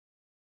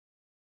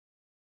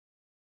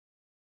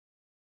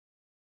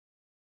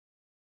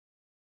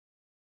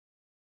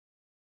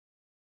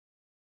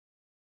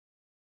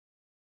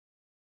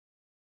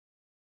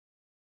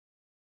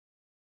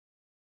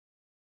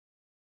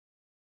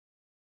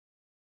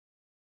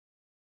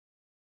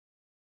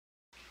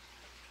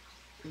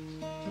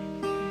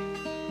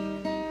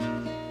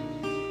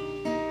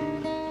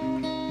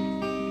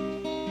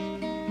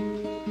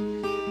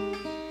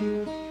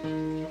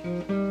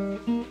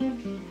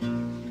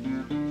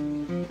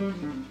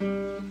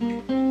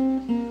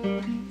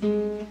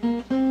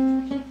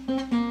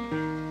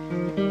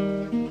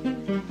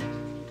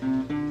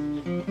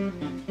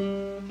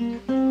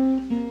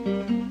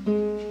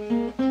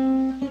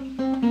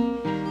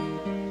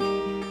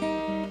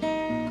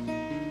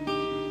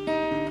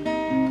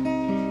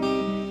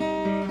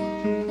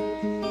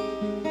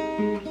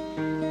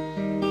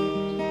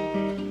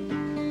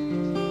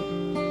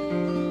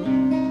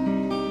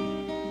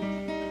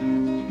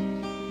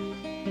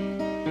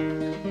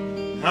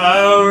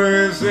I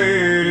was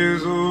 8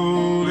 years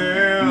old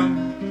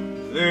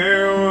and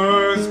there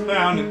was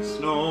pounding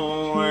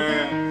snow,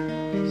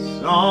 and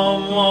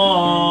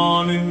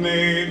someone had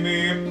made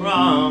me a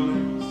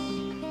promise.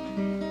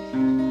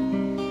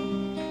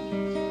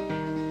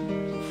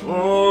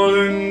 Before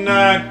the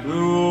night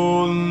grew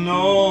old and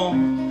old,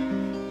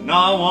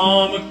 not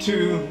one but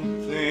two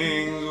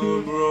things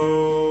were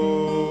broken.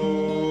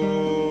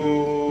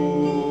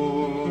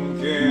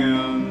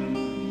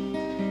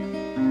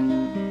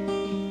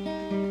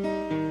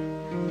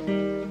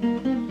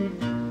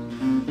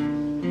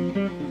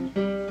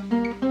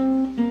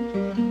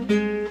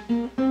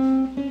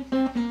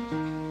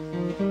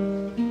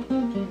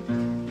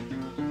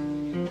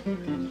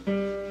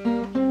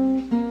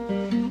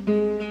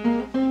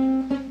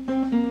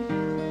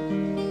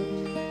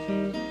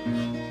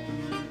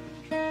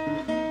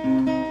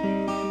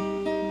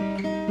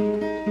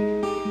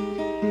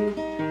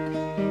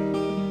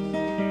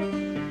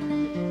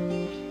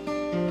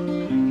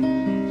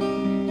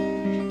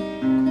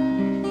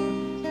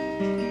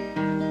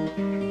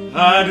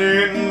 I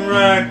didn't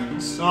write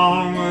the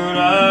song, but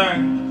I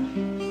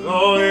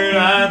thought that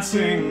I'd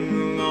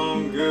sing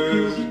along,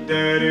 'cause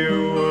Daddy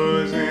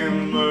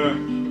wasn't much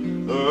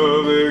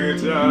of a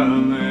guitar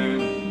man.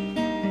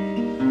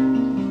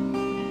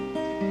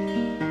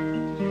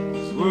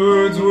 His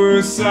words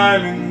were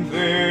silent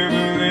there,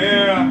 but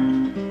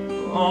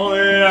they're all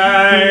that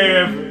I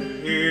ever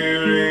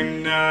hear,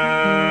 and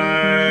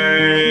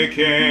I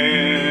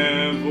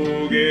can't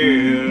forget.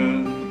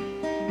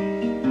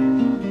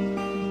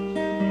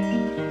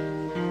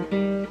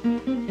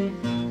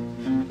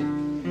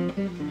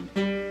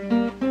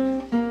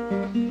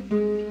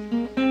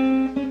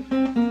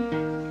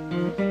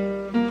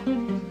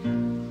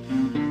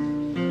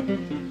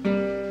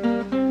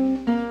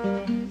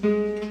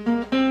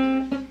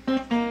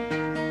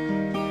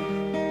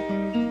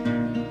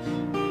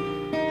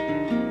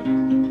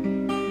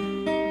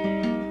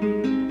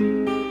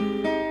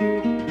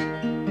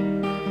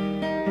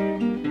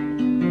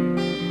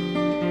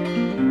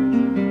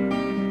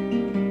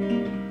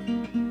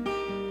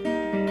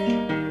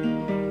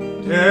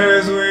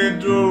 As we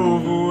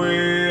drove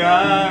away,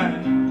 I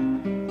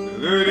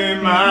looked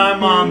at my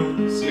mom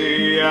and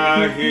say,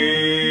 I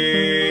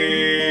hate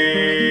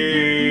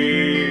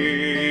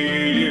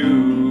you.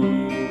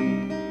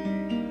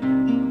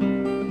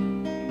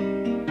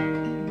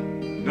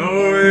 No,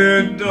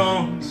 you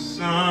don't,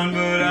 son,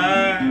 but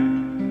I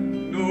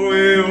know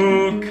where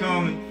you're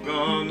coming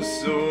from.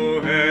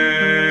 So happy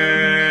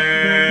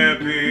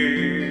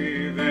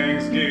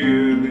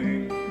Thanksgiving.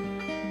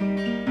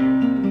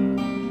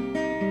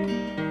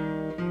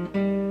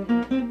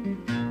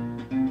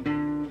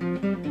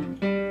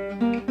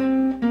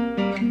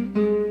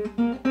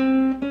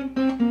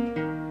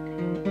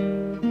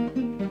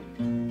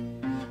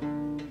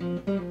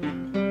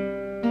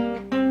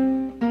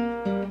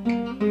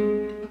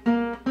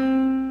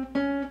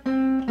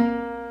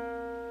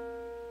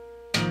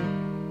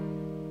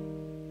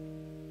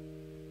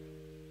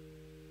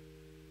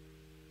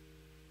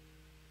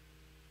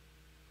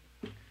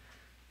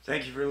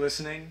 Thank you for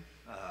listening.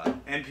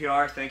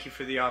 NPR, thank you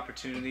for the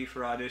opportunity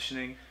for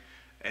auditioning,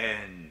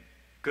 and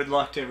good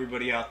luck to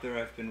everybody out there.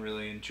 I've been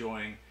really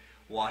enjoying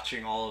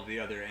watching all of the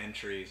other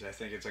entries. I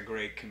think it's a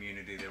great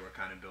community that we're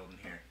kind of building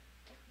here.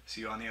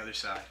 See you on the other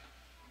side.